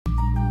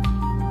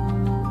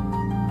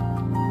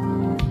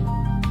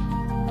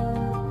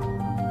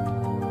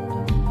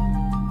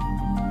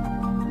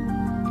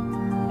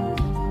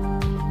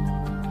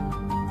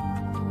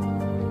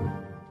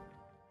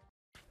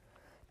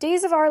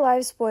Days of Our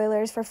Lives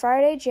spoilers for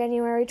Friday,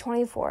 January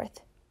 24th,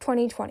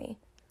 2020.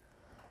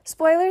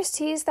 Spoilers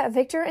tease that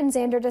Victor and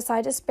Xander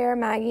decide to spare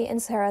Maggie and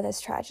Sarah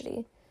this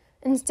tragedy.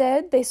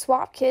 Instead, they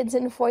swap kids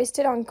and foist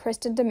it on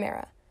Kristen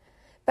DiMera.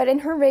 But in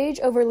her rage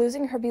over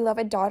losing her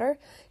beloved daughter,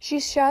 she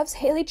shoves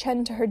Haley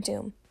Chen to her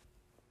doom.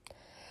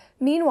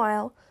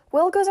 Meanwhile,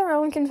 Will goes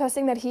around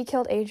confessing that he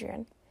killed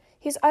Adrian.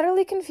 He's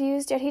utterly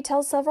confused, yet he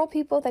tells several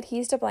people that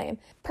he's to blame,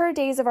 per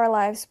Days of Our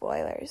Lives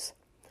spoilers.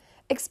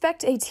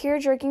 Expect a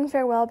tear-jerking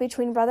farewell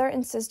between brother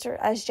and sister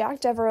as Jack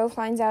Devereaux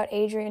finds out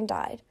Adrian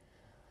died.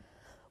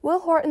 Will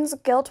Horton's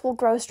guilt will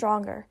grow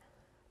stronger.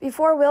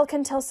 Before Will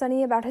can tell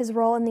Sonny about his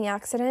role in the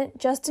accident,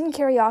 Justin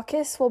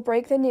Kiriakis will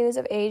break the news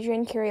of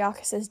Adrian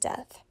Kiriakis'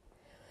 death.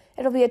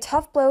 It'll be a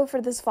tough blow for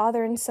this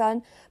father and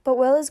son, but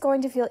Will is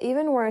going to feel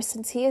even worse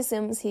since he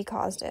assumes he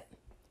caused it.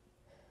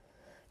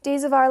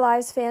 Days of Our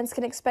Lives fans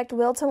can expect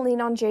Will to lean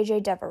on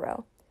JJ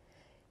Devereaux.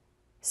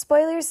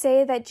 Spoilers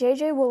say that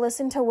JJ will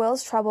listen to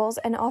Will's troubles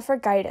and offer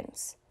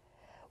guidance.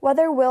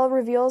 Whether Will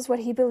reveals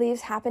what he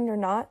believes happened or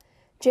not,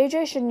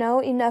 JJ should know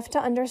enough to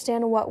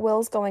understand what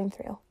Will's going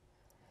through.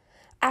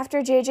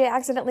 After JJ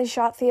accidentally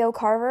shot Theo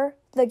Carver,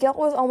 the guilt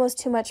was almost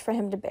too much for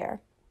him to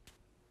bear.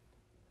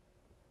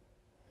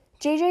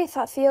 JJ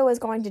thought Theo was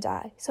going to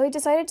die, so he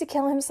decided to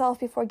kill himself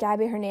before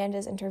Gabby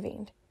Hernandez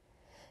intervened.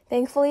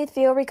 Thankfully,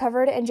 Theo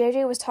recovered and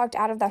JJ was talked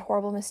out of that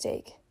horrible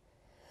mistake.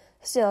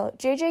 Still,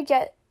 JJ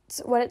gets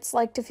what it's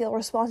like to feel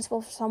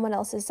responsible for someone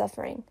else's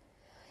suffering.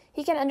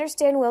 He can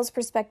understand Will's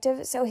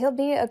perspective, so he'll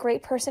be a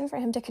great person for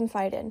him to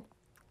confide in.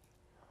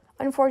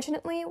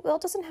 Unfortunately, Will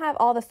doesn't have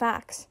all the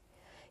facts.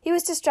 He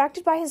was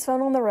distracted by his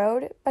phone on the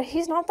road, but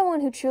he's not the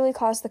one who truly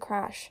caused the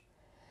crash.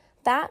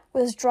 That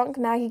was drunk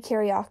Maggie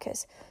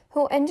Kiriakis,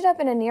 who ended up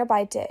in a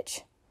nearby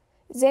ditch.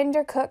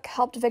 Xander Cook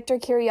helped Victor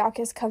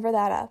Kiriakis cover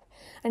that up,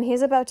 and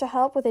he's about to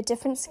help with a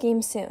different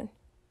scheme soon.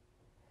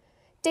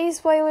 Day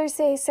spoilers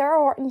say Sarah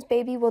Horton's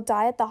baby will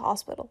die at the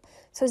hospital,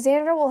 so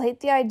Xander will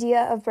hate the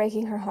idea of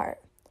breaking her heart.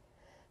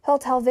 He'll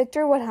tell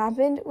Victor what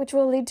happened, which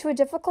will lead to a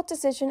difficult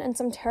decision and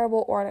some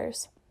terrible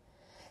orders.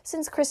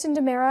 Since Kristen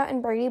DiMera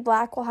and Brady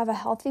Black will have a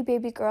healthy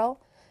baby girl,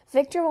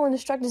 Victor will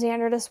instruct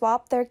Xander to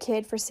swap their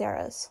kid for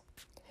Sarah's.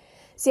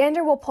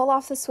 Xander will pull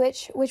off the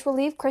switch, which will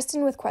leave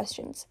Kristen with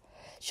questions.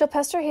 She'll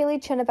pester Haley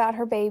Chen about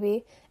her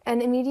baby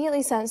and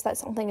immediately sense that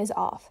something is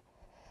off.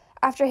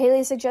 After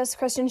Haley suggests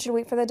Kristen should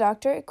wait for the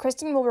doctor,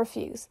 Kristen will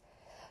refuse.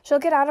 She'll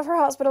get out of her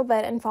hospital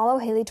bed and follow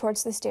Haley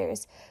towards the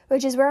stairs,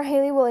 which is where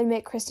Haley will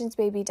admit Kristen's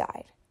baby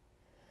died.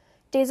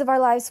 Days of Our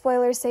Lives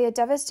spoilers say a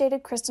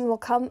devastated Kristen will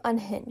come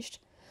unhinged.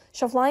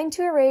 She'll fly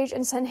into a rage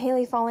and send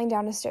Haley falling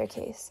down a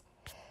staircase.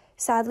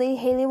 Sadly,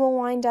 Haley will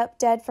wind up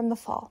dead from the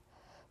fall.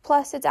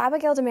 Plus, it's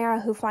Abigail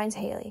DiMera who finds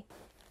Haley.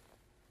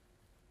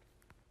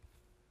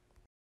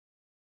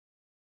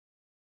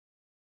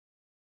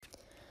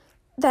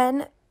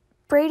 Then,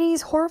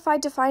 Brady's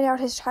horrified to find out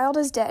his child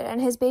is dead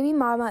and his baby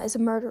mama is a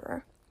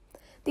murderer.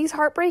 These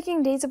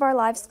heartbreaking Days of Our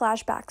Lives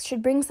flashbacks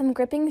should bring some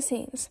gripping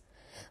scenes.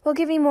 We'll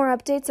give you more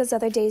updates as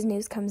other days'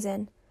 news comes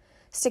in.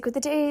 Stick with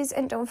the days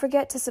and don't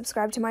forget to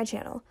subscribe to my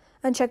channel,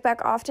 and check back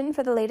often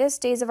for the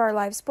latest Days of Our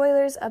Lives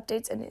spoilers,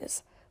 updates, and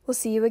news. We'll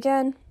see you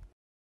again.